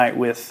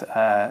With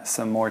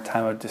some more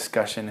time of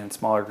discussion in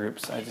smaller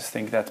groups. I just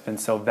think that's been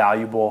so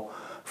valuable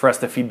for us.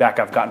 The feedback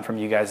I've gotten from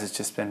you guys has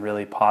just been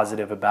really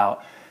positive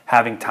about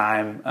having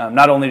time,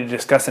 not only to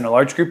discuss in a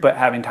large group, but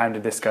having time to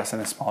discuss in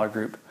a smaller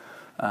group.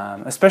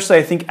 Especially,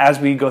 I think, as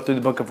we go through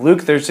the book of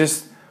Luke, there's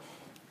just,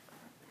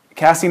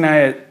 Cassie and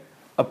I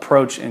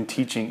approach in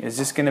teaching is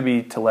just going to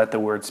be to let the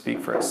word speak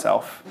for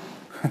itself.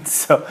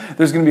 So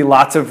there's going to be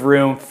lots of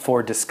room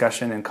for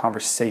discussion and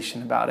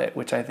conversation about it,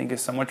 which I think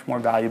is so much more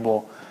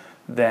valuable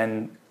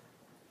than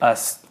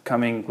us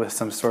coming with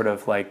some sort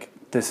of like,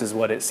 this is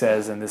what it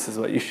says and this is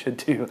what you should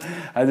do.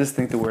 I just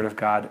think the Word of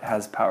God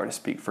has power to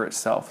speak for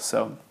itself.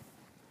 So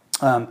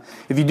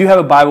if you do have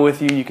a Bible with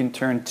you, you can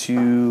turn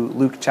to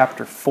Luke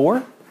chapter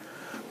 4.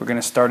 We're going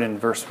to start in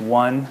verse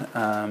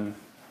 1.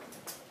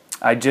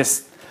 I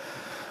just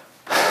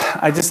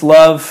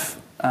love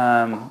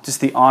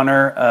just the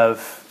honor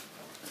of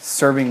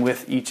serving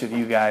with each of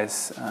you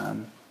guys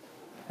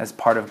as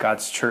part of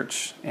God's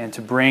church, and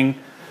to bring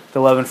the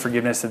love and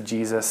forgiveness of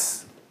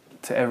Jesus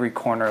to every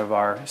corner of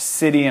our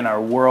city and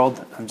our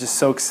world. I'm just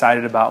so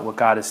excited about what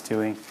God is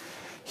doing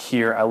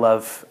here. I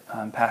love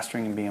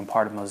pastoring and being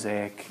part of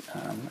Mosaic.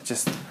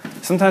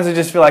 Sometimes I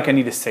just feel like I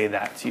need to say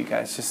that to you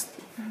guys, just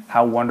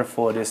how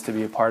wonderful it is to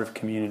be a part of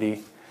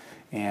community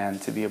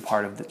and to be a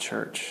part of the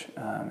church.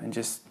 And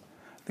just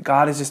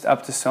God is just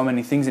up to so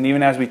many things. And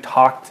even as we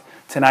talked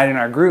tonight in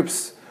our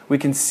groups, we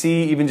can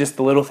see even just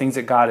the little things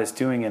that God is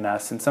doing in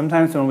us. And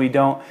sometimes when we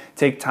don't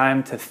take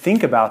time to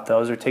think about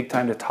those or take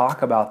time to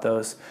talk about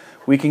those,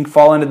 we can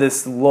fall into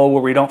this lull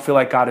where we don't feel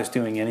like God is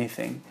doing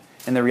anything.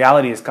 And the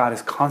reality is God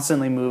is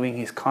constantly moving.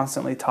 He's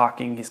constantly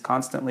talking. He's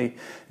constantly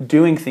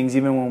doing things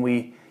even when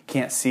we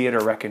can't see it or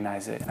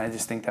recognize it. And I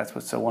just think that's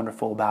what's so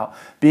wonderful about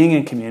being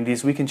in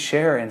communities. We can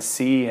share and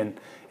see and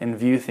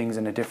view things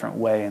in a different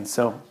way. And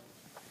so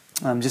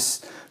I'm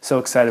just so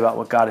excited about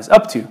what God is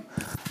up to.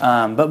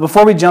 But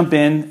before we jump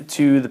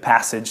into the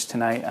passage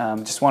tonight,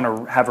 just want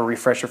to have a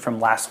refresher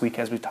from last week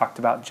as we talked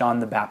about John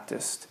the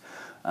Baptist.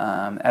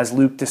 As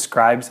Luke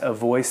describes a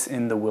voice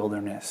in the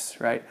wilderness,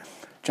 right?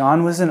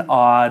 John was an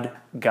odd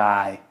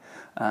guy.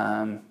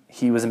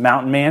 He was a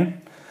mountain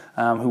man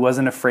who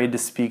wasn't afraid to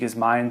speak his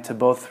mind to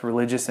both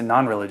religious and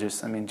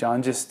non-religious. I mean,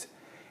 John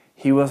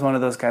he was one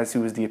of those guys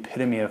who was the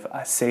epitome of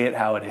I say it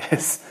how it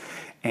is.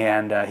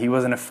 And he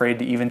wasn't afraid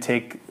to even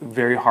take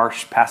very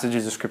harsh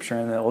passages of Scripture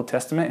in the Old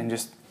Testament and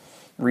just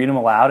read them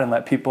aloud and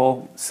let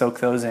people soak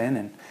those in.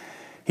 And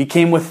he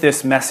came with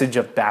this message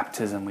of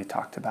baptism we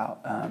talked about,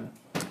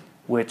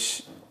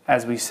 which,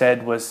 as we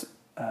said, was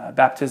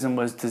baptism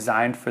was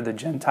designed for the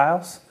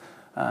Gentiles,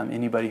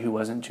 anybody who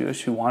wasn't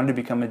Jewish, who wanted to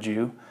become a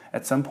Jew.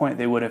 At some point,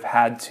 they would have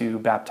had to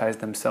baptize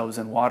themselves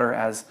in water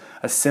as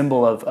a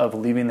symbol of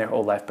leaving their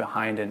old life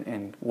behind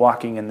and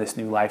walking in this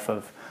new life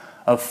of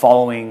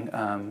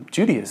following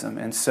Judaism.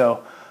 And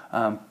so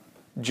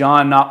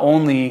John not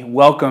only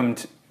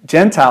welcomed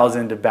Gentiles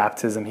into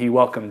baptism, he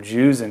welcomed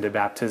Jews into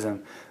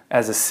baptism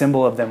as a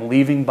symbol of them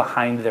leaving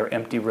behind their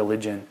empty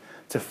religion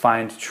to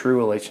find true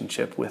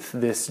relationship with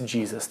this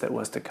Jesus that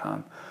was to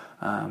come.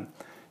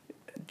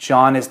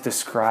 John is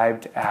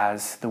described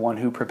as the one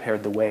who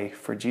prepared the way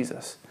for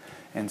Jesus.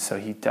 And so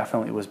he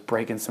definitely was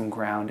breaking some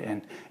ground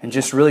and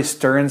just really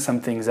stirring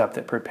some things up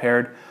that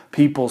prepared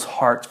people's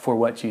hearts for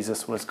what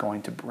Jesus was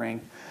going to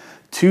bring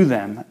to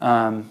them.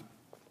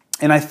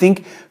 And I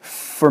think,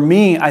 for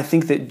me, I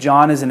think that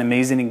John is an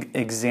amazing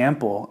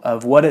example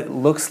of what it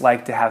looks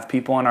like to have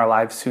people in our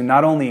lives who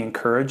not only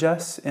encourage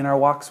us in our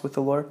walks with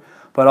the Lord,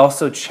 but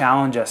also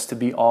challenge us to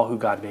be all who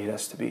God made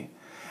us to be.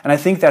 And I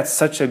think that's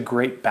such a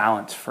great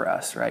balance for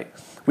us, right?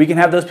 We can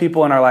have those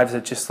people in our lives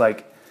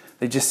that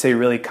they just say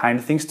really kind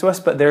things to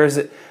us, but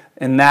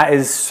and that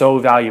is so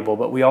valuable.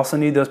 But we also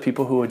need those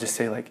people who would just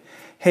say like,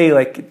 hey,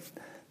 like,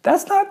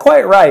 that's not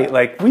quite right.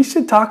 Like, we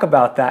should talk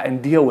about that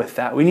and deal with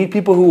that. We need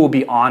people who will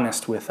be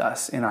honest with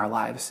us in our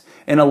lives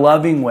in a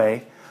loving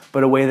way,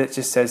 but a way that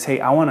just says, hey,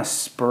 I want to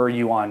spur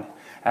you on.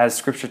 As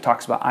Scripture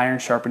talks about iron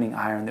sharpening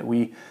iron, that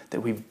we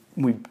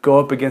go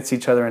up against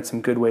each other in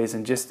some good ways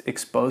and just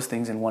expose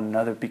things in one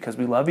another because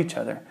we love each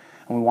other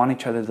and we want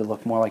each other to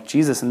look more like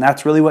Jesus. And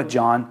that's really what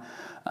John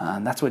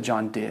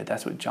did.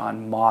 That's what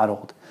John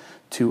modeled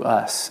to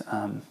us.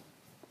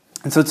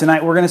 And so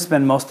tonight we're going to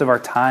spend most of our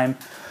time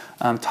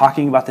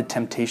talking about the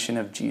temptation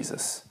of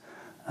Jesus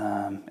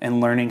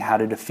and learning how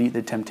to defeat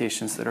the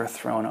temptations that are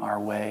thrown our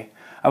way.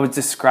 I was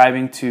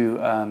describing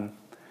to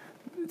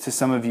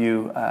some of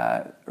you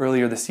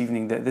earlier this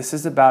evening that this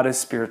is about as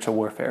spiritual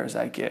warfare as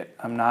I get.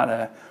 I'm not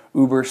a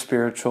uber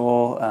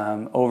spiritual,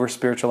 over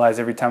spiritualized.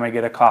 Every time I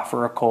get a cough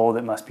or a cold,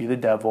 it must be the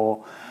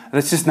devil.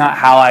 That's just not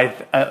how I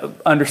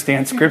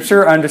understand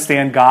Scripture,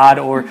 understand God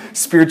or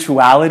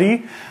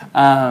spirituality.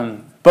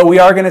 But we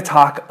are going to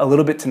talk a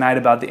little bit tonight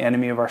about the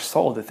enemy of our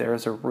soul, that there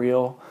is a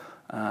real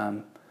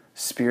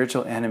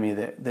spiritual enemy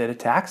that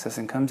attacks us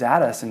and comes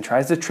at us and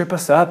tries to trip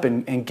us up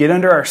and get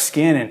under our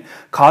skin and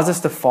cause us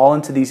to fall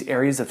into these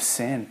areas of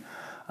sin.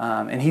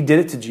 And he did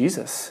it to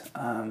Jesus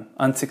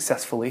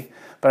unsuccessfully.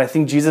 But I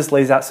think Jesus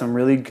lays out some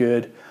really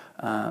good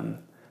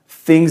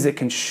things that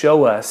can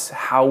show us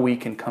how we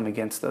can come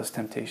against those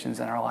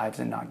temptations in our lives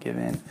and not give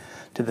in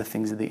to the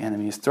things that the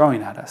enemy is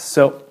throwing at us.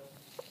 So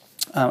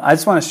I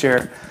just want to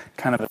share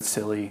kind of a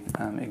silly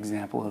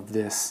example of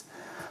this.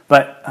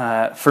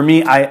 But for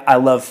me, I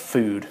love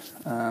food.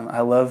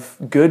 I love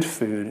good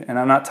food. And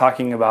I'm not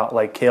talking about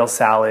like kale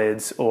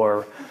salads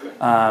or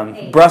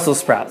Brussels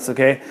sprouts,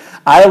 okay?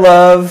 I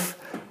love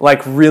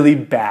like really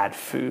bad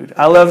food.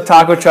 I love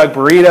taco truck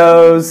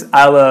burritos.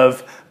 I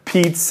love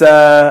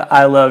pizza.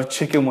 I love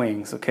chicken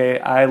wings, okay?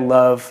 I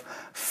love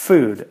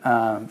food.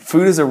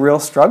 Food is a real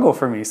struggle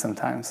for me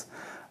sometimes.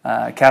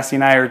 Cassie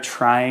and I are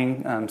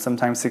trying,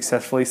 sometimes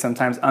successfully,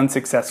 sometimes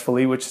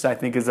unsuccessfully, which I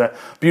think is a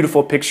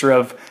beautiful picture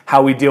of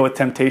how we deal with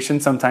temptation,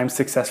 sometimes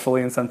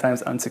successfully and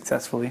sometimes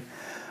unsuccessfully,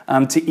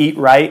 to eat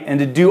right and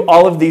to do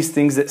all of these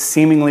things that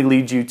seemingly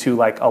lead you to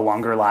like a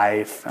longer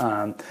life,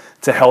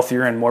 to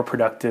healthier and more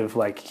productive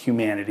like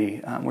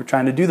humanity. We're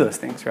trying to do those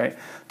things, right?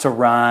 To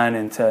run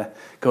and to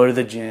go to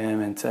the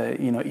gym and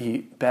to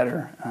eat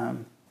better.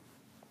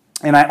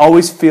 And I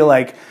always feel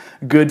like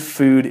good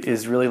food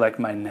is really like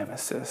my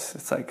nemesis.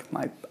 It's like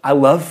I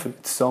love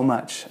food so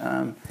much.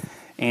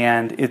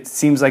 And it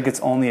seems like it's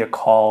only a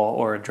call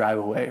or a drive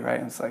away, right?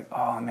 It's like,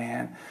 oh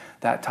man,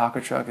 that taco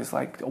truck is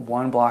like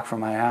 1 block from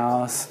my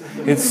house.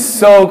 It's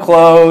so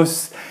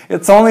close.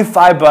 It's only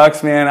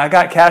 $5, man. I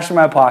got cash in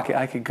my pocket.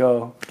 I could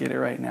go get it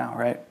right now,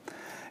 right?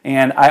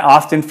 And I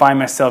often find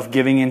myself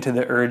giving into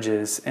the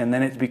urges, and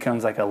then it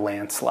becomes like a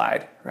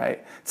landslide,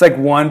 right? It's like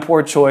one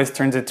poor choice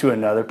turns into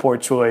another poor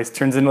choice,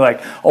 turns into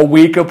like a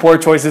week of poor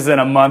choices and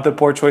a month of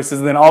poor choices,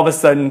 and then all of a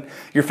sudden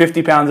you're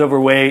 50 pounds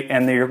overweight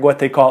and you're what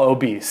they call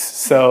obese.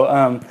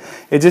 So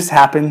it just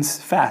happens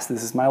fast.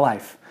 This is my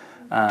life.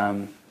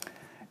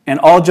 And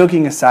all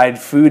joking aside,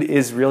 food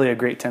is really a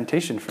great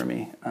temptation for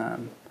me.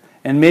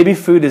 And maybe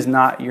food is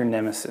not your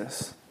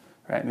nemesis,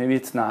 right? Maybe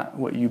it's not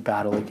what you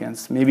battle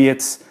against. Maybe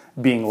it's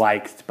being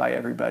liked by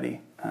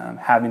everybody,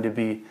 having to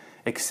be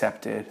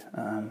accepted.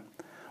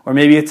 Or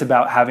maybe it's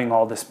about having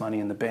all this money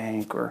in the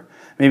bank, or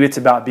maybe it's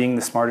about being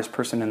the smartest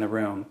person in the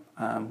room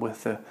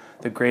with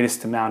the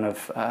greatest amount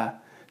of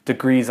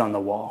degrees on the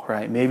wall,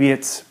 right? Maybe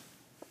it's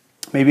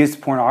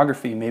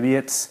pornography. Maybe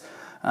it's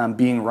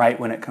being right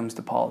when it comes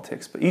to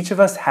politics. But each of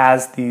us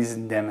has these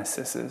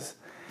nemesises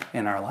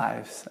in our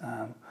lives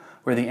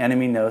where the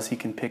enemy knows he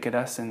can pick at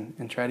us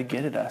and try to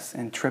get at us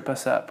and trip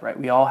us up, right?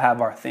 We all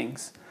have our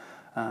things.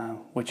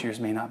 Which yours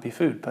may not be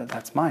food, but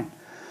that's mine.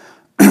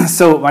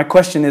 So my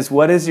question is,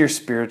 what is your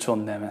spiritual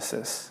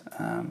nemesis?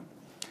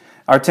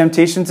 Our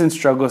temptations and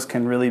struggles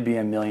can really be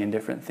a million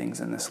different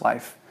things in this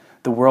life.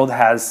 The world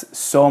has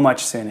so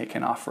much sin it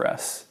can offer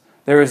us.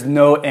 There is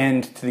no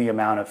end to the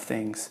amount of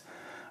things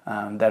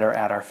that are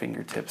at our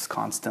fingertips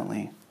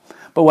constantly.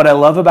 But what I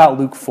love about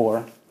Luke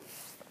 4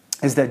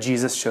 is that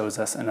Jesus shows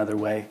us another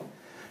way.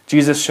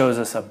 Jesus shows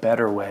us a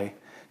better way.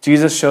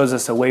 Jesus shows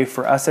us a way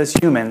for us as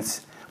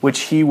humans,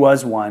 which he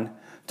was one,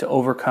 to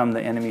overcome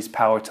the enemy's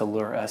power to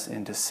lure us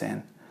into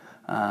sin.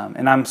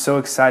 And I'm so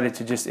excited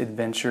to just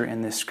adventure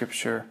in this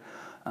scripture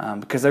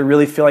because I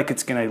really feel like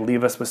it's going to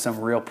leave us with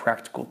some real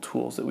practical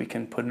tools that we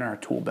can put in our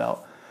tool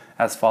belt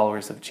as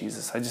followers of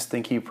Jesus. I just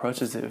think he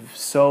approaches it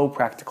so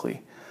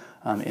practically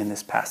in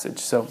this passage.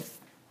 So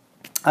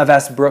I've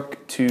asked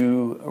Brooke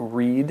to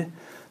read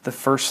the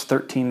first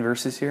 13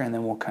 verses here, and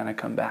then we'll kind of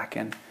come back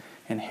and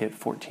hit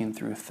 14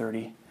 through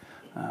 30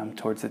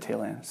 towards the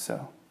tail end.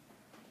 So.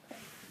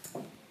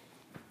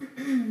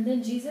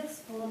 Then Jesus,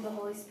 full of the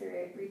Holy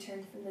Spirit,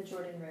 returned from the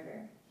Jordan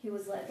River. He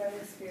was led by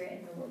the Spirit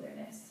in the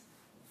wilderness,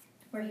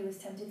 where he was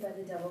tempted by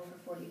the devil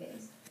for 40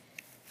 days.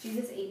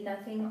 Jesus ate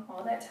nothing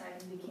all that time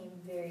and became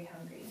very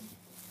hungry.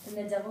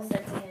 Then the devil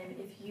said to him,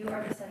 "If you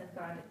are the Son of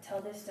God, tell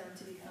this stone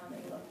to become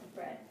a loaf of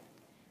bread."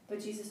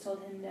 But Jesus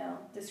told him, "No,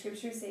 the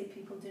scriptures say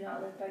people do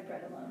not live by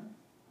bread alone."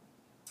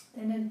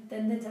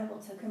 Then the devil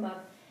took him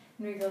up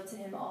and revealed to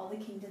him all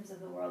the kingdoms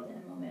of the world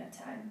in a moment of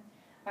time.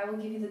 "I will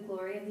give you the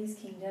glory of these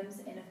kingdoms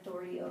and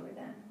authority over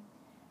them."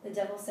 The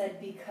devil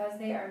said, "Because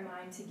they are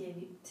mine to give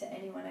to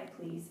anyone I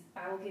please,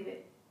 I will give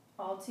it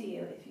all to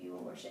you if you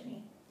will worship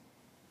me."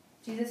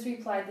 Jesus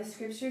replied, "The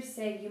scriptures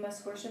say you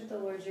must worship the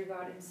Lord your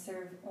God and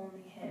serve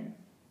only him."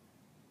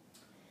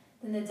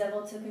 Then the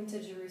devil took him to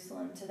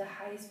Jerusalem, to the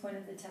highest point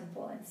of the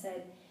temple, and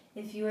said,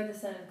 "If you are the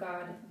Son of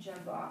God,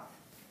 jump off.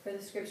 For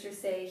the scriptures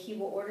say he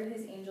will order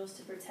his angels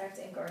to protect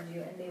and guard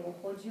you, and they will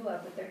hold you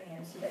up with their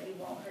hands so that you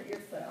won't hurt your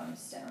foot on a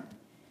stone."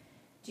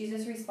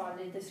 Jesus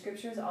responded, "The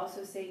scriptures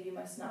also say you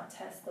must not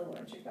test the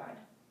Lord your God."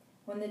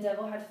 When the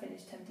devil had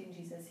finished tempting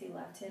Jesus, he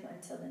left him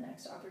until the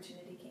next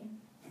opportunity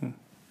came.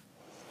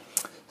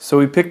 So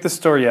we picked the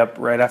story up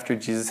right after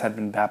Jesus had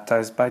been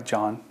baptized by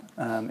John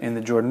in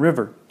the Jordan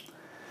River.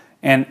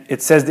 And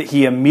it says that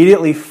he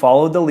immediately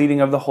followed the leading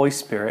of the Holy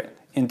Spirit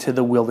into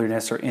the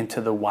wilderness or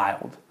into the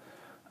wild,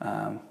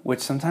 which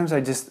sometimes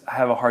I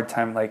have a hard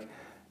time,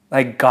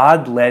 like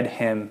God led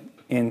him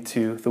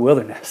into the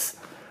wilderness.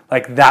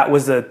 Like that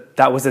was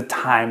a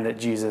time that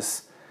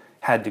Jesus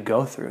had to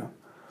go through.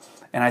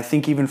 And I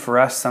think even for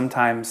us,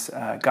 sometimes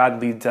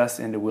God leads us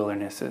into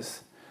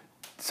wildernesses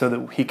so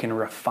that he can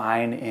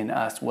refine in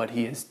us what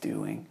he is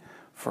doing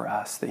for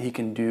us, that he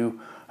can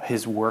do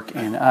his work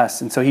in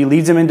us. And so he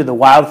leads him into the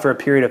wild for a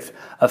period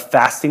of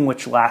fasting,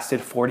 which lasted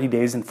 40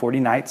 days and 40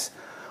 nights,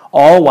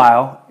 all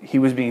while he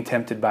was being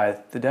tempted by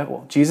the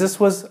devil. Jesus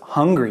was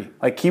hungry,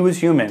 like he was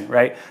human,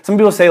 right? Some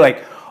people say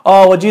like,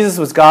 oh, well, Jesus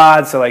was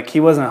God, so like he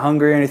wasn't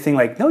hungry or anything.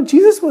 Like, no,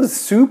 Jesus was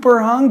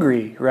super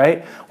hungry,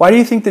 right? Why do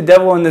you think the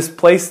devil in this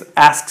place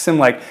asks him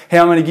like, hey,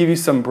 I'm going to give you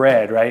some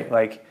bread, right?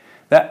 Like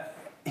that,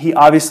 he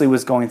obviously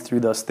was going through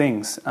those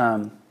things.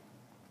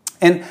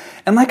 And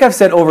like I've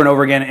said over and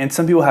over again, and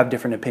some people have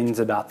different opinions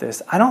about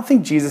this, I don't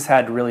think Jesus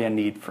had really a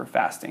need for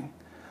fasting.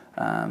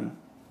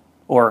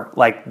 Or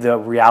like the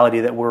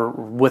reality that we're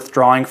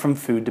withdrawing from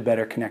food to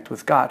better connect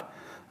with God.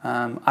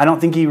 I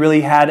don't think he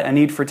really had a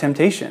need for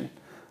temptation.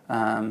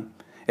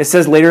 It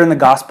says later in the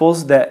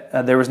Gospels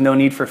that there was no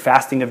need for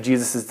fasting of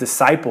Jesus'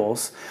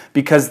 disciples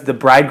because the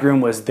bridegroom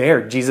was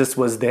there. Jesus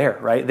was there,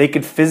 right? They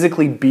could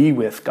physically be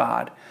with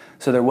God.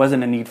 So there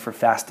wasn't a need for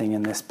fasting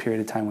in this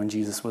period of time when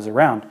Jesus was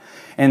around.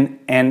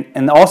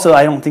 And also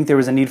I don't think there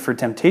was a need for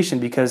temptation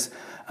because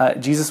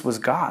Jesus was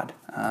God.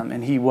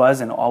 And he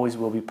was and always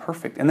will be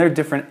perfect. And there are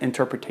different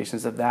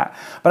interpretations of that.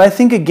 But I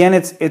think, again,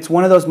 it's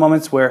one of those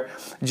moments where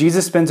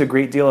Jesus spends a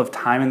great deal of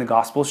time in the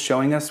Gospels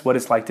showing us what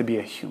it's like to be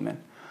a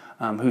human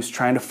who's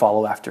trying to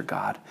follow after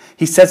God.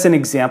 He sets an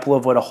example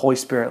of what a Holy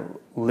Spirit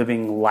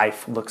living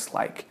life looks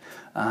like.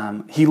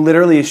 He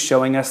literally is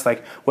showing us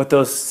like what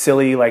those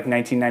silly like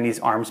 1990s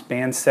arms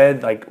bands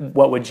said, like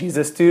what would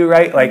Jesus do,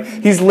 right? Like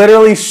he's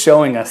literally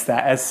showing us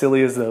that, as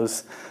silly as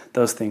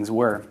those things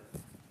were.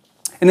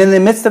 And in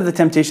the midst of the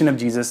temptation of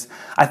Jesus,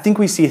 I think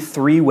we see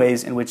three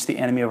ways in which the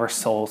enemy of our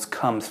souls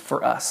comes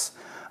for us.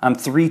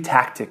 Three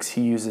tactics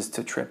he uses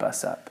to trip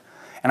us up.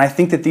 And I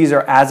think that these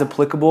are as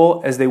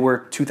applicable as they were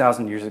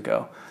 2,000 years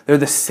ago. They're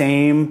the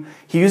same.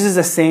 He uses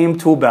the same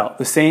tool belt,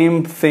 the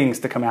same things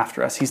to come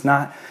after us. He's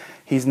not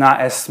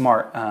as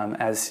smart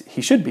as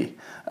he should be.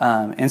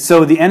 And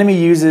so the enemy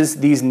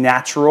uses these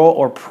natural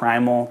or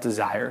primal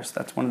desires.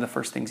 That's one of the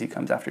first things he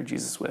comes after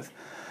Jesus with.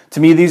 To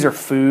me, these are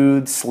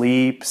food,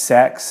 sleep,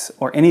 sex,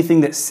 or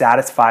anything that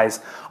satisfies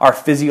our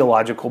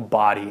physiological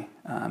body.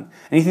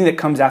 Anything that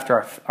comes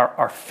after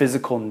our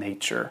physical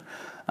nature.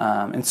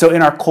 And so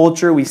in our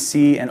culture, we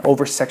see an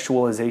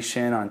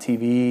over-sexualization on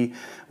TV.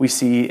 We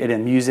see it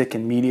in music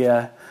and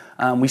media.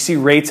 We see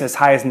rates as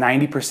high as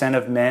 90%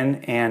 of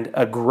men and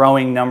a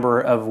growing number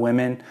of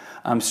women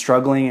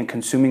struggling and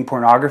consuming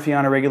pornography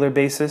on a regular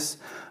basis.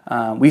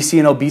 We see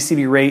an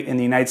obesity rate in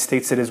the United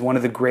States that is one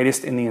of the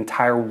greatest in the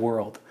entire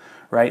world.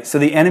 Right? So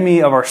the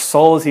enemy of our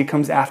souls, he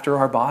comes after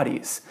our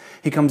bodies.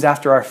 He comes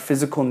after our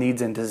physical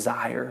needs and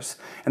desires.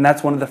 And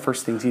that's one of the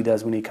first things he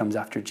does when he comes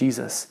after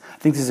Jesus. I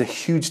think this is a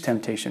huge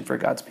temptation for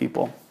God's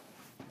people.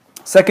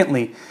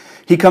 Secondly,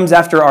 he comes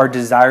after our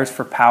desires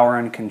for power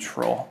and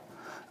control.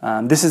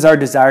 This is our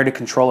desire to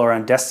control our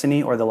own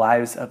destiny or the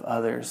lives of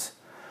others.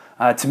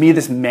 To me,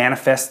 this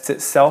manifests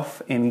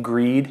itself in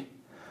greed,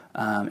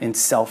 in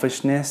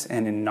selfishness,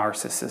 and in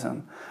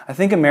narcissism. I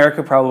think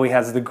America probably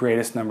has the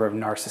greatest number of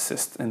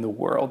narcissists in the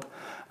world.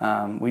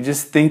 We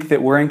just think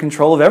that we're in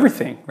control of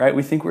everything, right?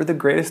 We think we're the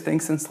greatest thing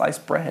since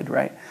sliced bread,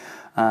 right?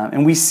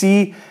 And we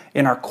see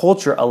in our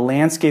culture a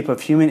landscape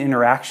of human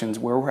interactions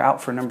where we're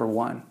out for number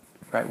one,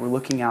 right? We're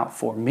looking out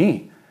for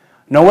me.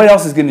 No one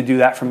else is going to do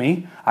that for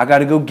me. I got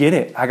to go get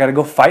it. I got to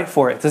go fight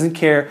for it.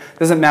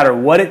 Doesn't matter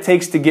what it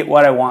takes to get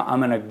what I want. I'm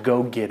going to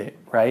go get it,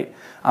 right?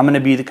 I'm going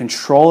to be the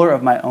controller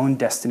of my own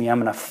destiny.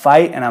 I'm going to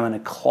fight and I'm going to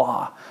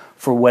claw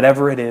for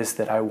whatever it is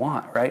that I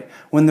want, right?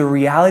 When the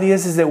reality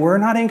is that we're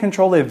not in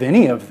control of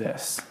any of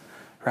this,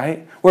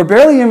 right? We're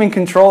barely even in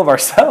control of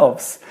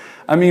ourselves.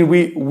 I mean,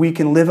 we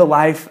can live a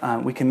life,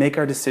 we can make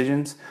our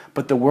decisions,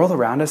 but the world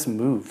around us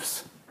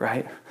moves,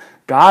 right?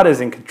 God is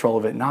in control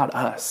of it, not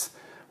us.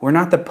 We're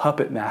not the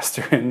puppet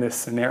master in this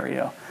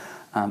scenario,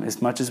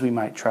 as much as we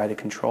might try to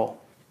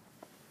control.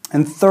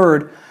 And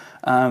third,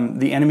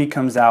 the enemy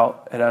comes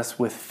out at us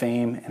with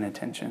fame and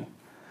attention.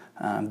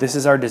 This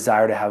is our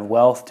desire to have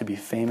wealth, to be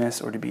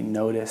famous, or to be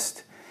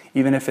noticed,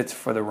 even if it's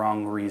for the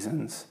wrong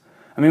reasons.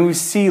 I mean, we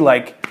see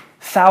like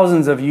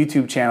thousands of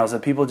YouTube channels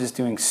of people just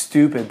doing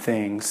stupid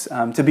things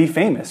to be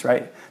famous,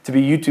 right? To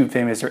be YouTube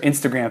famous or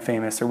Instagram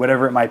famous or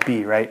whatever it might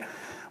be, right?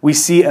 We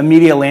see a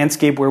media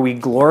landscape where we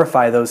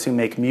glorify those who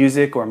make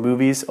music or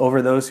movies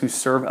over those who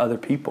serve other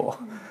people,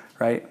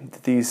 right?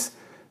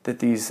 That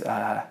these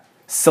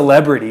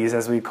celebrities,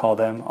 as we call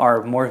them,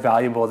 are more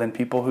valuable than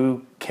people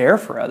who care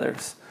for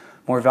others.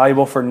 More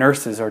valuable for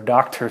nurses or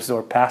doctors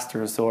or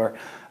pastors or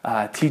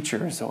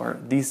teachers or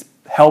these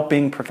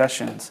helping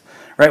professions,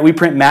 right? We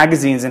print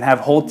magazines and have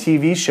whole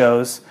TV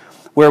shows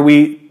where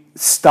we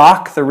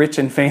stalk the rich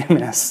and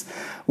famous.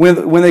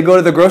 When they go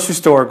to the grocery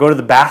store, or go to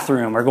the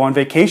bathroom, or go on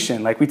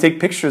vacation, like we take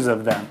pictures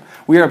of them.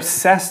 We are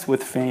obsessed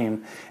with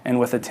fame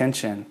and with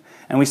attention.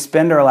 And we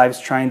spend our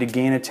lives trying to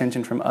gain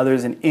attention from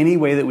others in any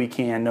way that we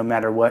can, no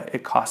matter what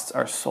it costs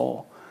our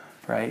soul,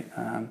 right?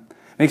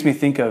 Makes me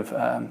think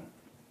of...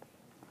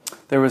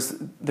 There was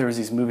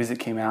these movies that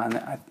came out,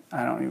 and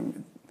I don't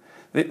even...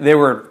 They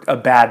were a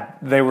bad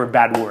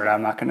word.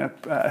 I'm not going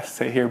to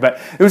say here, but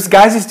it was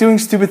guys just doing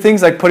stupid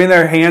things like putting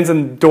their hands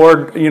in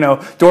doors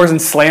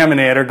and slamming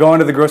it, or going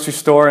to the grocery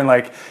store and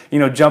like,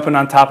 jumping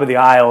on top of the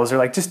aisles, or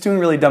like just doing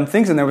really dumb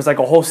things. And there was like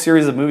a whole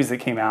series of movies that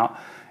came out,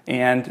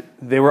 and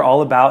they were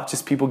all about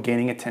just people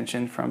gaining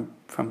attention from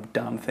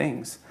dumb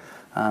things.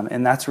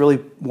 And that's really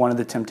one of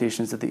the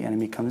temptations that the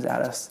enemy comes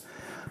at us.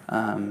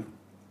 And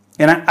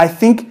I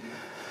think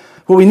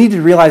what we need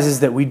to realize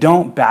is that we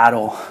don't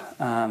battle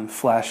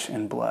flesh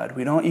and blood.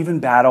 We don't even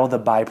battle the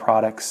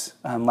byproducts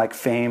like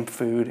fame,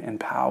 food, and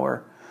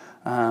power.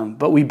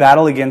 But we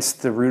battle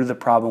against the root of the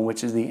problem,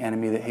 which is the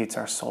enemy that hates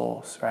our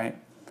souls, right?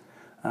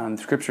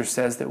 Scripture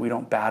says that we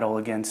don't battle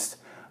against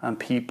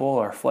people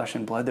or flesh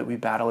and blood, that we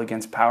battle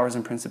against powers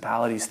and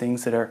principalities,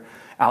 things that are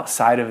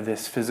outside of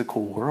this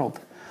physical world.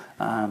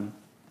 And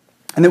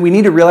that we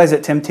need to realize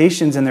that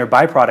temptations and their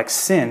byproducts,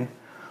 sin,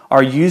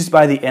 are used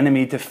by the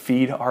enemy to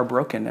feed our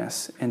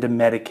brokenness and to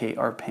medicate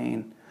our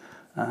pain.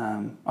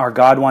 Our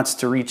God wants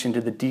to reach into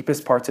the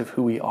deepest parts of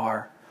who we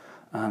are,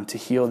 to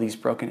heal these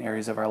broken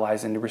areas of our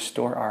lives and to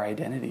restore our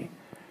identity,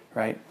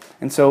 right?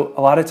 And so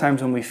a lot of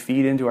times when we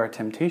feed into our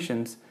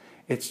temptations,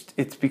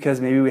 it's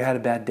because maybe we had a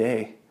bad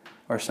day,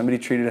 or somebody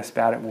treated us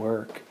bad at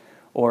work,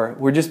 or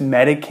we're just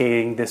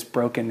medicating this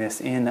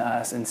brokenness in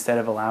us instead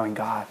of allowing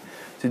God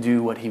to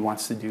do what he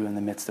wants to do in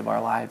the midst of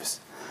our lives.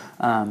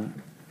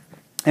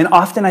 And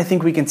often I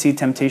think we can see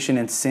temptation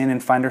and sin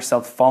and find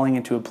ourselves falling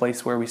into a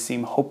place where we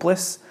seem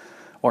hopeless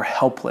or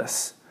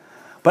helpless.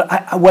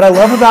 But what I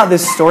love about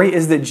this story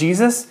is that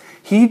Jesus,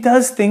 he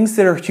does things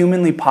that are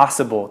humanly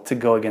possible to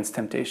go against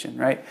temptation,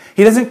 right?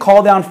 He doesn't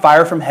call down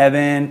fire from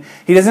heaven.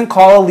 He doesn't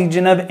call a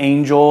legion of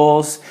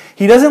angels.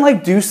 He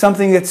doesn't do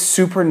something that's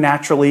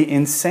supernaturally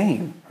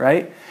insane,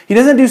 right? He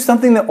doesn't do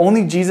something that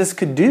only Jesus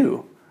could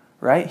do,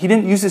 right? He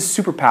didn't use his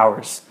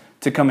superpowers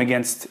to come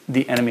against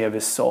the enemy of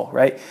his soul,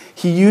 right?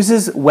 He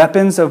uses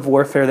weapons of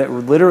warfare that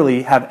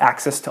literally have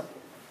access to,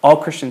 all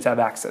Christians have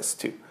access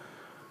to.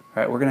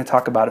 Right, we're going to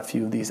talk about a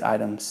few of these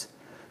items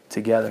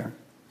together.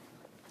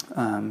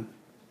 That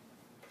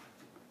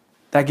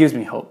gives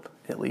me hope,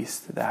 at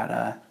least,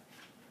 that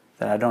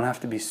I don't have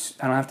to be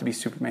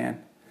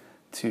Superman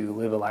to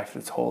live a life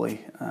that's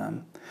holy.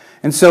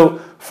 And so,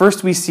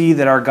 first we see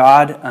that our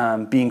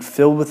God being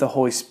filled with the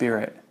Holy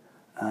Spirit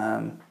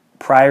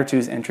prior to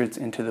his entrance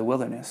into the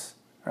wilderness.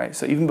 Right,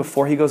 so even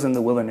before he goes in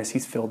the wilderness,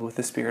 he's filled with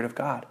the Spirit of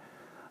God.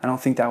 I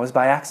don't think that was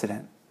by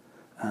accident.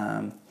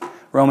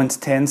 Romans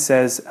 10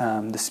 says,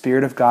 the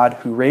Spirit of God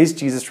who raised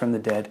Jesus from the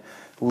dead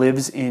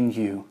lives in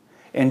you.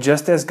 And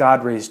just as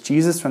God raised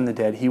Jesus from the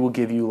dead, he will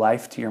give you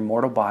life to your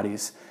mortal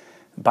bodies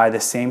by the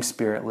same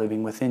Spirit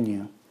living within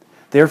you.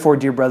 Therefore,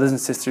 dear brothers and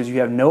sisters,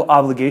 you have no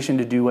obligation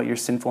to do what your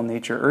sinful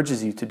nature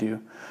urges you to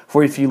do.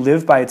 For if you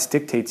live by its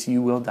dictates,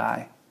 you will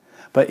die.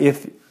 But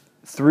if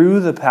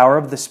through the power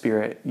of the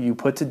Spirit you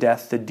put to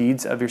death the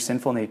deeds of your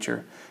sinful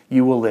nature,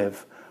 you will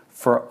live.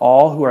 For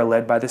all who are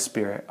led by the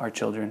Spirit are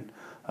children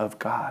of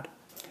God.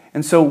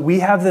 And so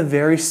we have the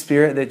very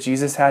Spirit that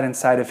Jesus had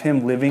inside of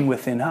him living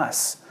within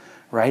us,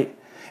 right?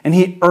 And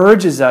he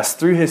urges us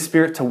through his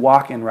Spirit to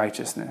walk in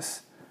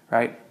righteousness,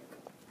 right?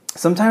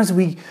 Sometimes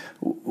we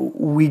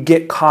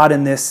get caught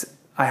in this,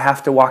 I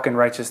have to walk in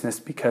righteousness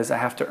because I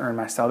have to earn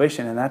my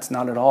salvation. And that's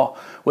not at all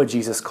what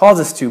Jesus calls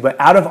us to. But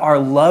out of our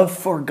love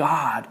for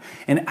God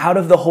and out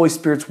of the Holy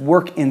Spirit's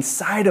work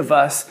inside of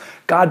us,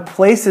 God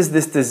places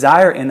this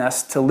desire in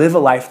us to live a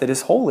life that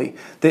is holy,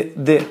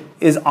 that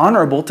is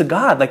honorable to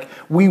God.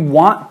 We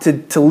want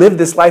to live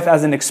this life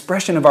as an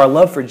expression of our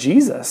love for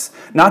Jesus.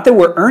 Not that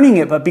we're earning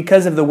it, but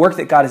because of the work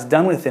that God has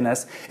done within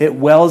us, it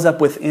wells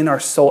up within our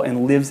soul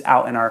and lives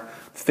out in our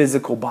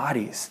physical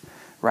bodies,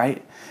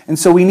 right? And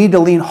so we need to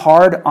lean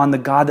hard on the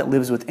God that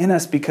lives within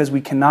us because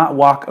we cannot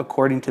walk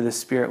according to the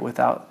Spirit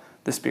without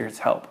the Spirit's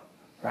help,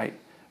 right?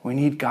 We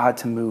need God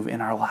to move in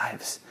our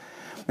lives.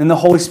 And the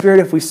Holy Spirit,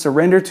 if we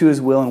surrender to his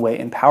will and way,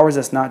 empowers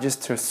us not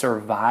just to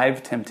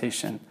survive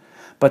temptation,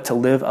 but to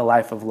live a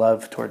life of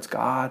love towards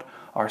God,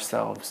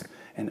 ourselves,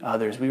 and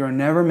others. We were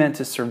never meant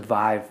to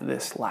survive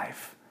this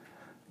life.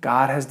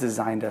 God has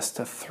designed us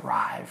to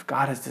thrive.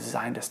 God has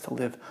designed us to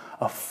live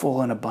a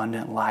full and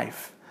abundant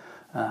life.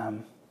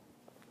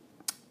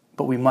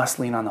 But we must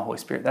lean on the Holy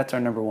Spirit. That's our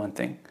number one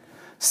thing.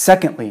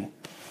 Secondly,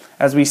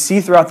 as we see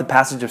throughout the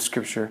passage of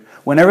Scripture,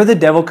 whenever the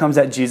devil comes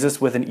at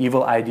Jesus with an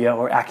evil idea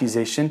or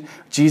accusation,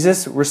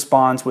 Jesus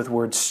responds with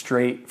words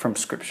straight from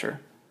Scripture.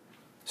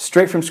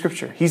 Straight from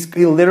Scripture. He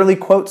literally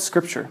quotes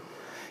Scripture.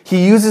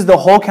 He uses the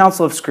whole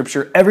counsel of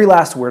Scripture, every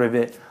last word of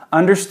it,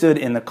 understood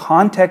in the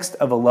context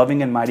of a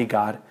loving and mighty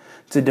God,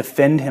 to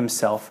defend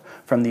himself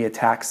from the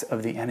attacks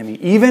of the enemy.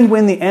 Even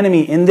when the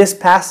enemy in this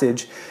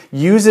passage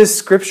uses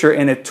Scripture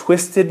in a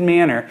twisted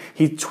manner,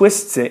 he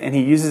twists it and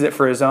he uses it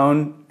for his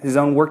own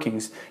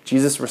workings,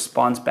 Jesus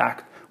responds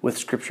back with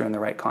Scripture in the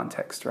right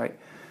context, right?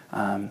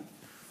 I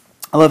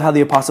love how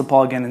the Apostle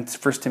Paul, again in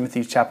 2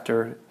 Timothy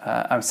chapter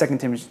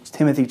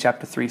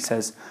 3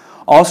 says,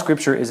 all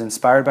Scripture is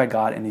inspired by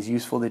God and is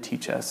useful to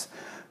teach us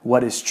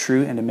what is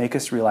true and to make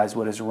us realize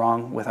what is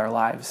wrong with our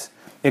lives.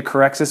 It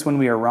corrects us when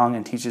we are wrong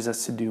and teaches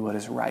us to do what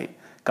is right.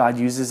 God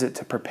uses it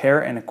to prepare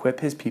and equip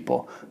his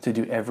people to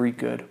do every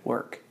good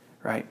work,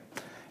 right?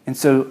 And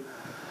so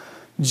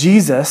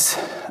Jesus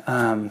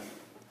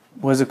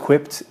was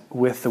equipped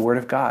with the Word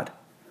of God.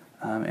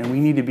 And we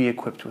need to be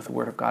equipped with the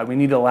Word of God. We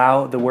need to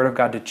allow the Word of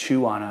God to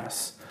chew on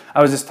us.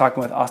 I was just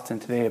talking with Austin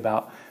today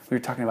we were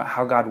talking about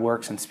how God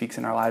works and speaks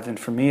in our lives. And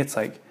for me, it's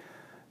like,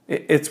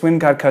 it's when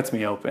God cuts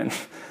me open.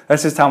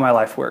 That's just how my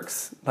life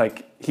works.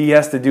 Like, he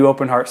has to do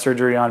open heart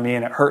surgery on me,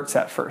 and it hurts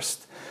at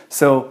first.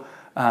 So,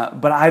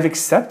 but I've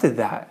accepted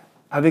that.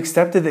 I've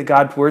accepted that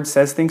God's Word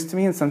says things to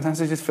me, and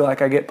sometimes I just feel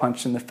like I get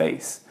punched in the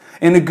face.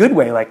 In a good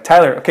way, like,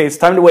 Tyler, okay, it's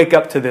time to wake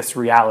up to this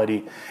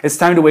reality. It's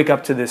time to wake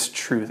up to this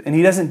truth. And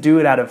he doesn't do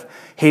it out of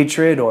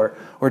hatred or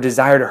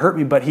desire to hurt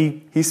me, but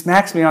he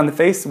smacks me on the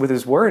face with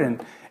his Word,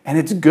 and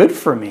it's good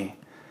for me.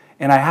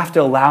 And I have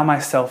to allow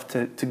myself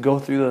to go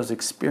through those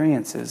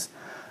experiences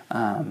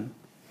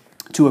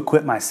to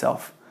equip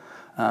myself.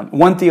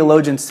 One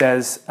theologian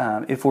says,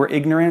 if we're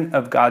ignorant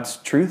of God's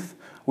truth,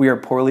 we are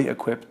poorly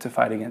equipped to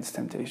fight against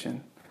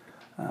temptation.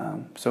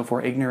 So if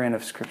we're ignorant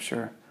of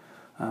Scripture,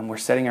 we're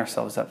setting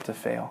ourselves up to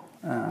fail.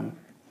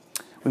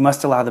 We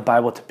must allow the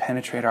Bible to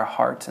penetrate our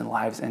hearts and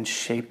lives and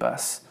shape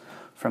us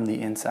from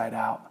the inside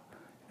out,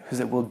 because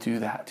it will do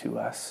that to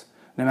us.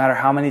 No matter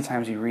how many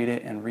times you read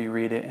it and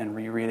reread it and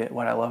reread it,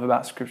 what I love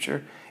about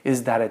Scripture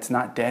is that it's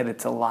not dead,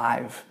 it's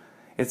alive.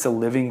 It's a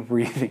living,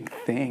 breathing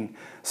thing.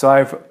 So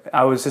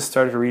I was just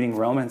started reading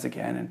Romans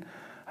again, and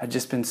I've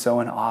just been so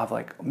in awe of,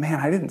 like, man,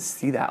 I didn't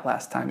see that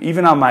last time.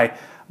 Even on my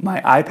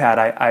iPad,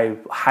 I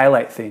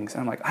highlight things,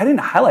 and I'm like, I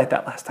didn't highlight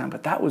that last time,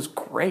 but that was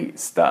great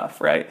stuff,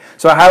 right?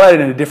 So I highlight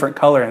it in a different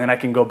color, and then I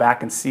can go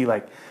back and see,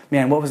 like,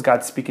 man, what was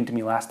God speaking to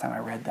me last time I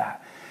read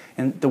that?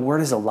 And the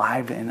Word is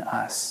alive in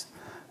us.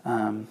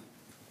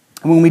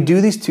 And when we do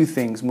these two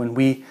things, when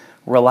we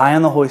rely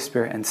on the Holy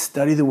Spirit and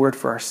study the Word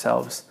for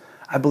ourselves,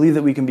 I believe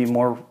that we can be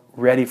more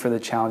ready for the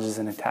challenges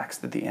and attacks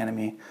that the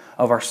enemy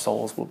of our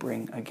souls will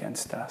bring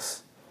against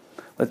us.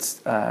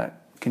 Let's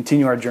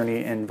continue our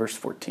journey in verse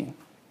 14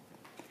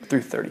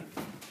 through 30.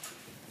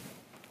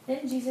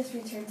 Then Jesus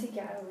returned to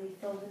Galilee,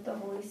 filled with the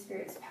Holy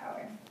Spirit's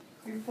power.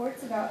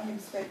 Reports about him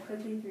spread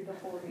quickly through the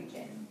whole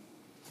region.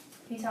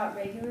 He taught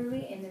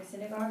regularly in their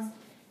synagogues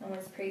and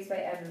was praised by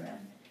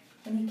everyone.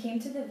 When he came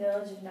to the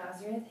village of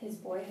Nazareth, his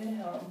boyhood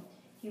home,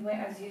 he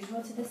went as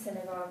usual to the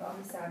synagogue on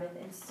the Sabbath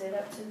and stood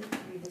up to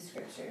read the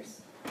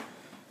Scriptures.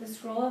 The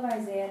scroll of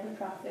Isaiah the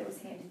prophet was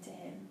handed to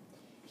him.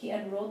 He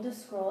unrolled the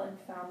scroll and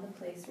found the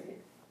place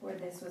where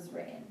this was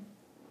written.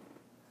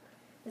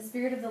 The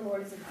Spirit of the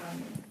Lord is upon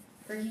me,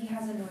 for he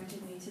has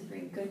anointed me to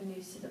bring good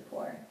news to the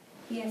poor.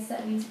 He has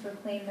sent me to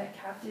proclaim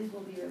that captives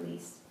will be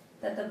released,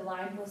 that the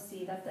blind will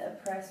see, that the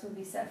oppressed will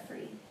be set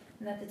free,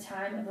 and that the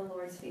time of the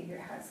Lord's favor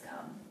has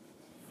come.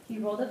 He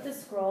rolled up the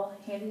scroll,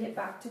 handed it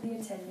back to the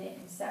attendant,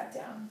 and sat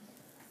down.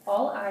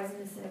 All eyes in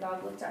the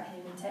synagogue looked at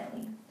him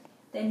intently.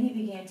 Then he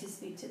began to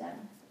speak to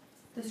them.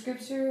 The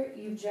scripture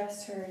you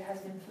just heard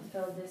has been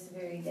fulfilled this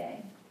very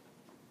day.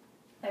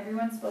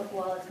 Everyone spoke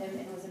well of him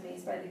and was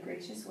amazed by the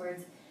gracious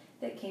words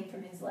that came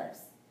from his lips.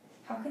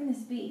 How can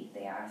this be?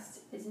 They asked.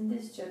 Isn't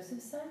this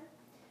Joseph's son?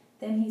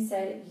 Then he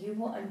said, you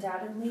will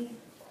undoubtedly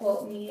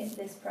quote me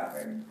this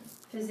proverb.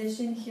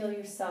 Physician, heal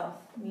yourself,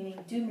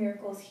 meaning do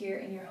miracles here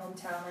in your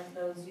hometown like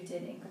those you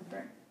did in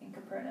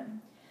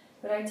Capernaum.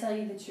 But I tell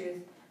you the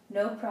truth,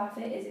 no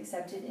prophet is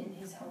accepted in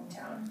his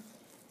hometown.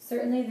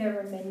 Certainly there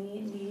were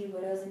many needy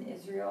widows in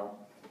Israel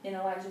in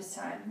Elijah's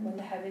time, when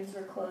the heavens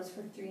were closed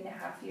for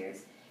 3.5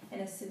 years,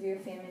 and a severe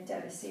famine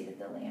devastated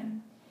the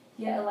land.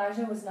 Yet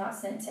Elijah was not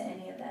sent to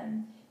any of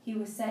them. He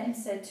was sent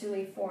instead to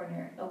a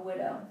foreigner, a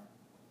widow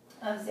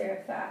of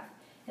Zarephath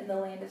in the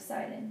land of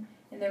Sidon.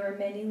 And there were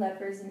many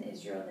lepers in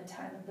Israel in the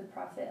time of the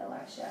prophet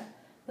Elisha,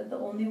 but the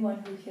only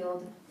one who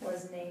healed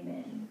was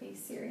Naaman, a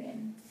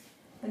Syrian.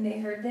 When they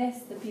heard this,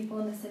 the people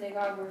in the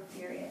synagogue were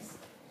furious.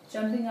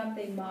 Jumping up,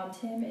 they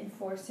mobbed him and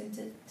forced him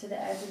to the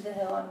edge of the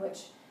hill on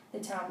which the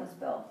town was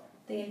built.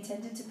 They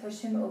intended to push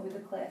him over the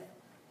cliff,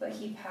 but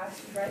he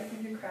passed right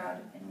through the crowd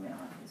and went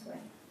on his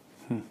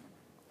way.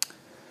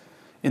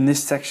 In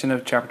this section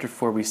of chapter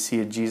 4, we see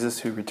a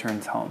Jesus who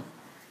returns home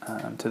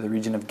to the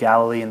region of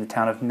Galilee in the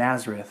town of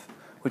Nazareth,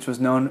 which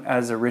was known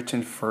as a rich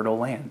and fertile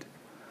land.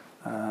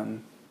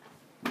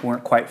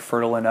 Weren't quite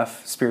fertile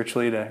enough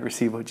spiritually to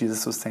receive what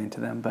Jesus was saying to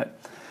them. But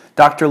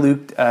Dr.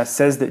 Luke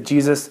says that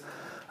Jesus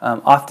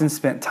often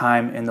spent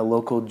time in the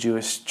local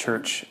Jewish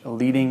church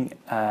leading,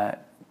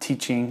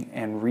 teaching,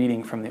 and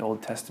reading from the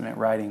Old Testament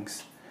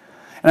writings.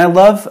 And I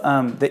love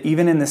that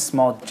even in this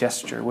small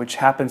gesture, which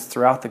happens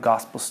throughout the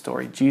gospel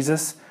story,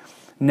 Jesus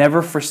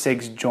never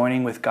forsakes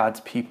joining with God's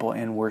people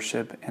in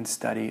worship and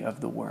study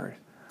of the Word.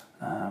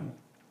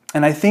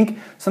 And I think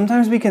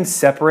sometimes we can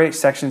separate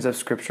sections of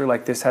Scripture,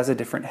 like this has a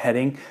different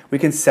heading. We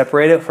can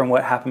separate it from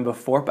what happened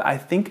before, but I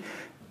think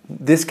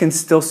this can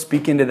still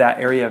speak into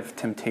that area of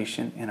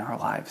temptation in our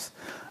lives.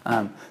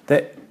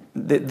 That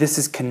this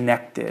is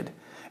connected.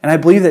 And I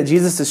believe that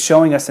Jesus is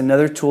showing us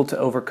another tool to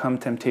overcome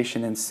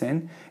temptation and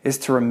sin is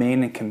to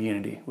remain in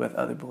community with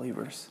other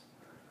believers,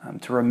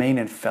 to remain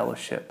in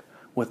fellowship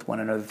with one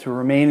another, to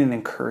remain in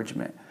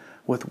encouragement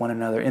with one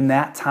another. In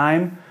that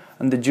time,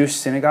 the Jewish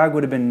synagogue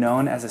would have been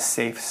known as a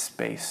safe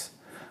space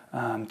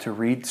to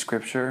read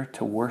Scripture,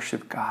 to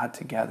worship God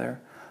together.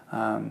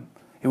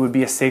 It would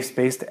be a safe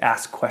space to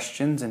ask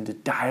questions and to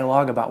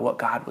dialogue about what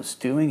God was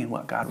doing and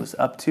what God was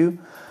up to.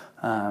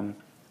 A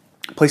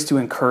place to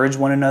encourage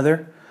one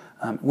another,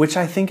 which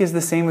I think is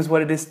the same as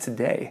what it is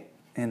today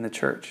in the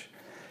church,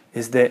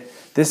 is that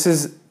this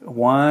is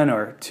 1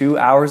 or 2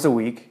 hours a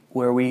week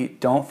where we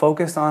don't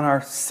focus on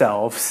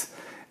ourselves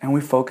and we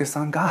focus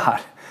on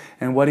God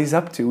and what He's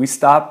up to. We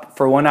stop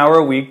for 1 hour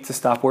a week to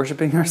stop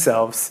worshiping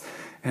ourselves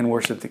and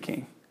worship the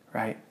King,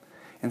 right?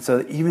 And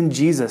so even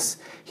Jesus,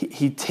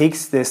 he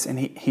takes this and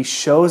he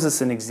shows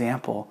us an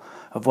example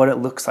of what it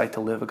looks like to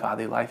live a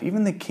godly life.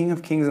 Even the King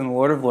of Kings and the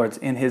Lord of Lords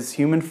in His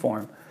human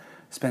form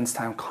spends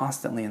time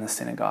constantly in the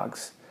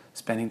synagogues,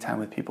 spending time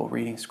with people,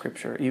 reading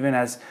Scripture. Even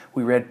as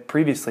we read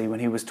previously, when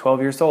He was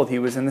 12 years old, He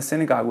was in the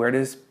synagogue. Where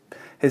did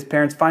his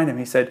parents find Him?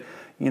 He said,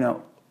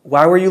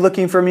 why were you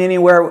looking for me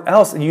anywhere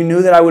else? You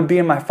knew that I would be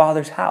in my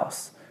Father's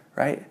house,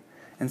 right?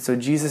 And so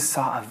Jesus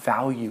saw a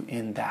value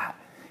in that.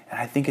 And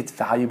I think it's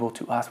valuable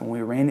to us when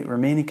we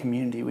remain in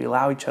community. We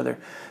allow each other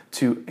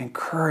to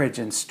encourage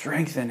and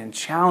strengthen and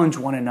challenge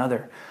one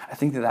another. I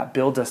think that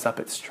builds us up.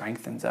 It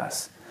strengthens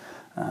us.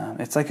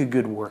 It's like a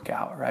good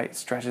workout, right? It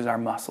stretches our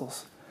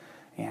muscles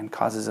and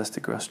causes us to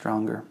grow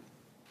stronger.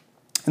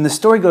 And the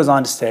story goes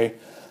on to say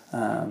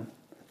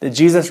that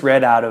Jesus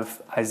read out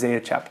of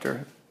Isaiah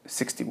chapter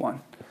 61.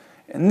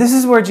 And this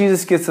is where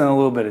Jesus gets in a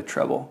little bit of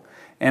trouble.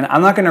 And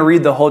I'm not going to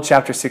read the whole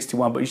chapter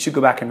 61, but you should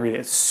go back and read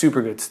it. It's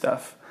super good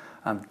stuff.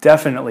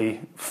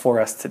 Definitely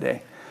for us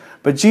today.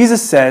 But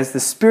Jesus says,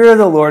 "The Spirit of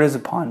the Lord is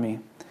upon me.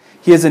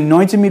 He has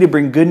anointed me to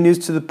bring good news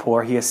to the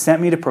poor. He has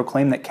sent me to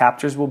proclaim that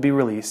captives will be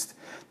released,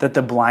 that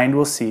the blind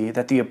will see,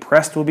 that the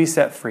oppressed will be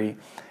set free,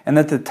 and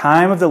that the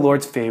time of the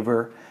Lord's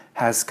favor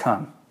has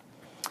come."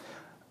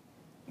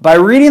 By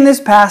reading this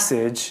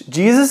passage,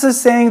 Jesus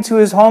is saying to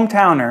His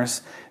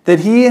hometowners that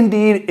He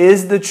indeed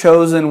is the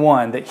chosen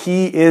one, that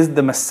He is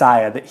the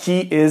Messiah, that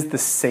He is the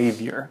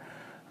Savior,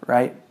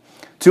 right?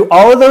 To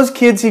all of those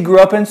kids He grew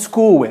up in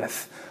school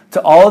with,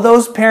 to all of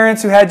those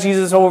parents who had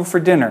Jesus over for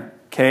dinner,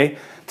 okay?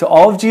 To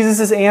all of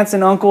Jesus' aunts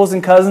and uncles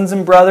and cousins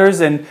and brothers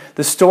and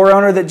the store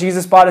owner that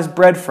Jesus bought His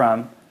bread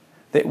from,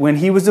 that when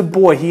He was a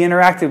boy, He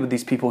interacted with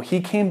these people.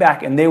 He came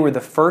back and they were the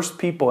first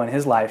people in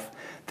His life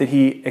that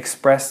He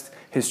expressed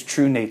His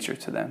true nature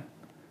to them,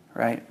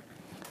 right?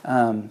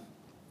 And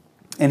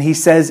He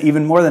says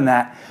even more than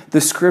that,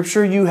 the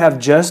Scripture you have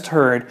just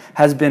heard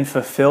has been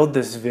fulfilled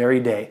this very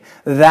day.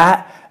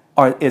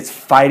 It's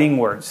fighting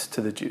words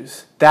to the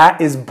Jews. That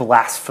is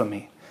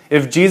blasphemy.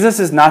 If Jesus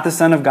is not the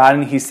Son of God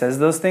and He says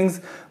those things,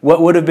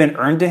 what would have been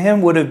earned to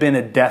Him would have been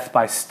a death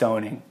by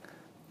stoning.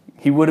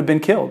 He would have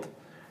been killed.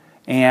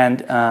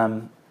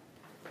 And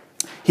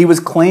He was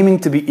claiming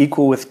to be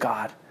equal with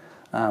God,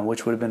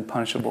 which would have been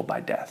punishable by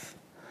death.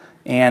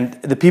 And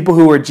the people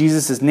who were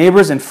Jesus'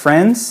 neighbors and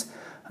friends,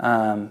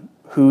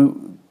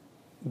 who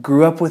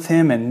grew up with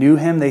Him and knew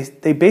Him,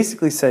 they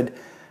basically said,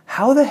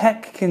 "How the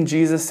heck can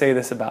Jesus say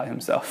this about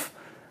Himself?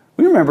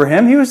 We remember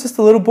Him. He was just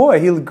a little boy.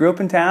 He grew up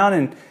in town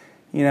and,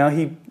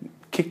 He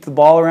kicked the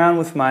ball around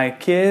with my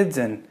kids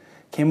and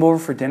came over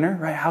for dinner,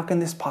 right? How can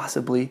this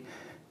possibly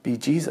be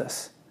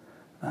Jesus?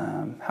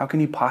 How can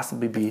He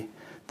possibly be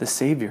the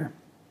Savior?"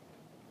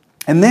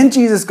 And then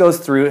Jesus goes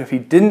through, if He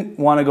didn't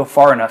want to go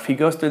far enough, He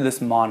goes through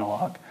this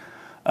monologue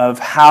of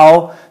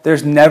how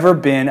there's never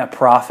been a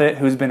prophet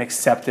who's been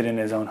accepted in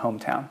his own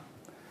hometown.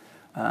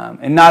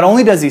 And not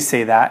only does He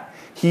say that,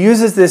 He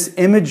uses this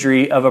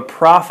imagery of a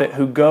prophet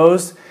who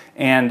goes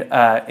and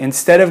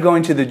instead of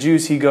going to the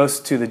Jews, he goes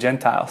to the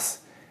Gentiles.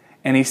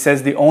 And He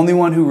says the only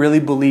one who really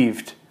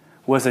believed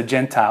was a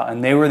Gentile,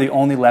 and they were the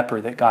only leper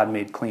that God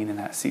made clean in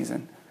that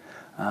season.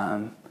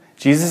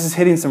 Jesus is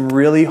hitting some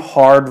really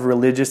hard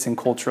religious and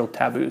cultural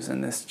taboos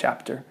in this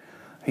chapter.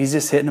 He's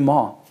just hitting them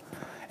all.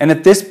 And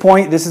at this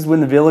point, this is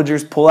when the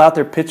villagers pull out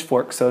their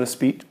pitchforks, so to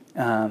speak,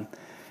 and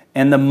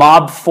the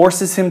mob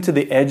forces Him to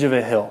the edge of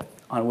a hill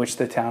on which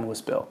the town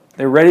was built.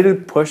 They're ready to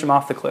push Him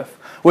off the cliff,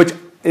 which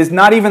is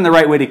not even the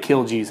right way to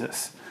kill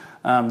Jesus.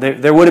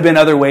 There would have been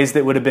other ways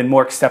that would have been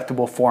more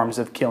acceptable forms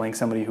of killing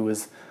somebody who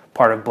was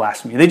part of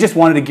blasphemy. They just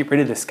wanted to get rid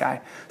of this guy.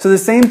 So the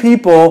same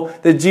people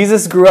that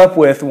Jesus grew up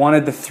with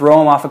wanted to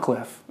throw Him off a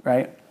cliff,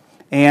 right?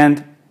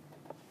 And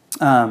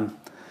they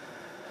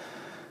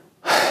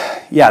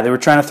were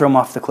trying to throw Him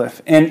off the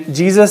cliff. And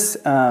Jesus,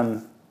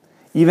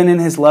 even in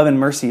His love and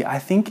mercy, I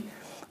think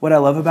what I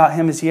love about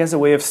Him is He has a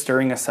way of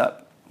stirring us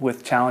up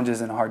with challenges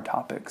and hard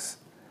topics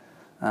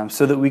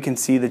so that we can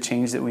see the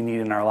change that we need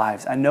in our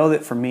lives. I know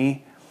that for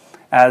me,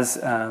 as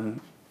a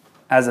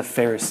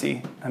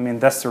Pharisee,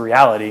 that's the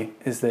reality,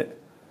 is that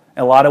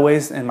in a lot of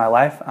ways in my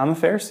life, I'm a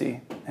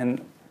Pharisee. And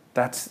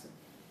that's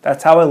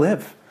how I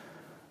live.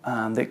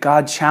 That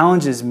God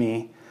challenges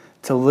me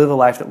to live a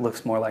life that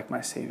looks more like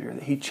my Savior,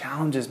 that he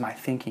challenges my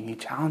thinking. He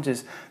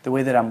challenges the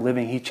way that I'm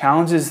living. He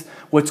challenges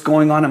what's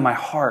going on in my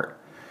heart.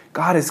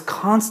 God is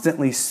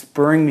constantly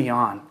spurring me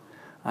on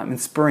and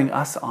spurring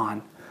us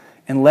on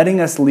and letting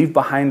us leave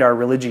behind our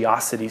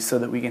religiosity so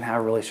that we can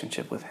have a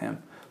relationship with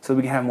him, so that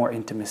we can have more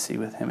intimacy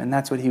with him. And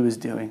that's what he was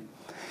doing.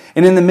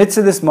 And in the midst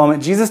of this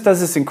moment, Jesus does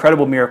this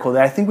incredible miracle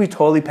that I think we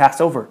totally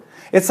pass over.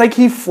 It's like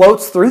he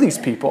floats through these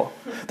people.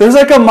 There's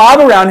like a mob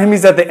around him.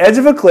 He's at the edge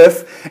of a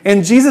cliff.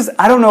 And Jesus,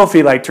 I don't know if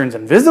he like turns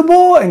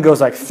invisible and goes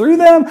like through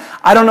them.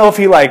 I don't know if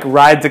he like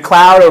rides a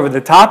cloud over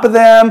the top of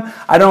them.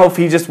 I don't know if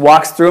he just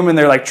walks through them and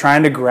they're like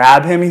trying to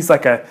grab him. He's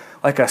like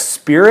a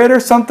spirit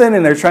or something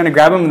and they're trying to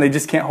grab him and they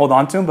just can't hold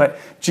on to him. But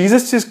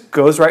Jesus just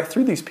goes right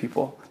through these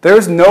people. There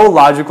is no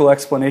logical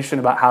explanation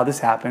about how this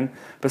happened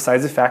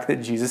besides the fact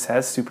that Jesus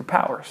has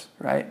superpowers,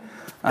 right?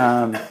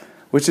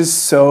 Which is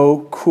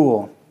so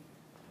cool.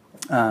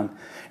 And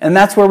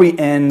that's where we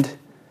end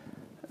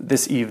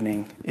this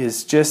evening,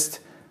 is just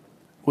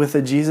with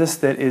a Jesus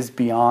that is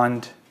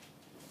beyond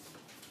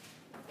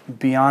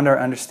our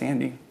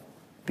understanding,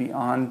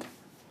 beyond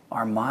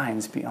our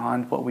minds,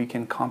 beyond what we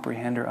can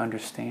comprehend or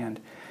understand.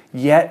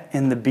 Yet,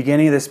 in the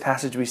beginning of this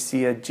passage, we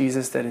see a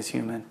Jesus that is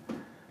human,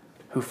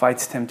 who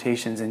fights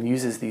temptations and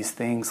uses these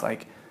things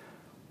like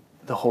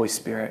the Holy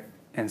Spirit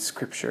and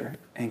Scripture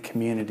and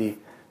community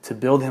to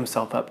build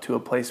himself up to a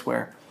place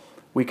where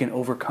we can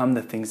overcome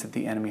the things that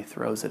the enemy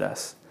throws at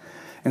us.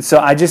 And so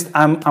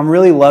I'm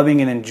really loving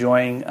and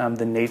enjoying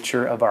the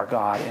nature of our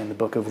God in the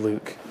book of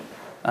Luke.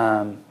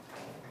 I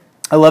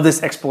love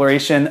this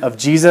exploration of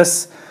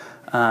Jesus.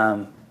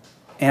 And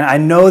I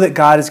know that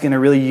God is going to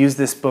really use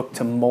this book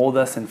to mold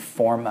us and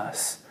form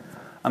us.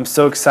 I'm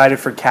so excited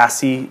for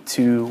Cassie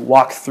to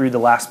walk through the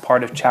last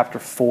part of chapter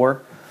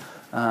 4.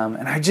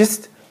 And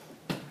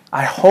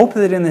I hope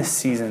that in this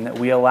season that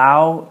we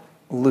allow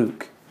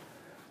Luke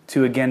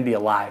to again be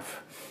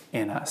alive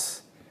in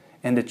us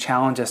and to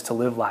challenge us to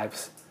live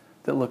lives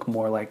that look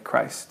more like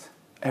Christ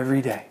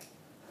every day.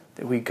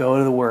 That we go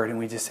to the Word and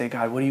we just say,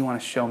 God, what do you want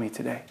to show me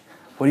today?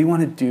 What do you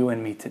want to do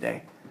in me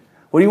today?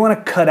 What do you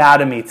want to cut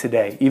out of me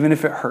today, even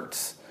if it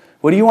hurts?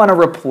 What do you want to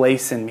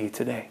replace in me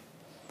today?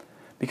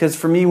 Because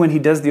for me, when he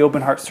does the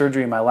open heart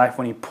surgery in my life,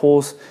 when he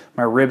pulls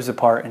my ribs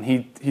apart and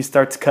he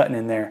starts cutting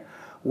in there,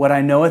 what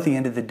I know at the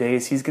end of the day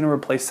is he's going to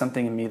replace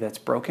something in me that's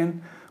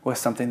broken with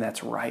something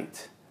that's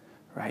right.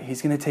 Right?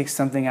 He's going to take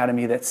something out of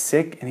me that's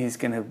sick and he's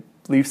going to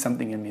leave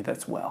something in me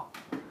that's well.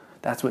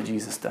 That's what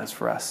Jesus does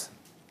for us.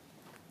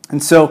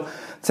 And so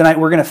tonight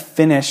we're going to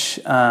finish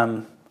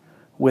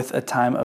with a time of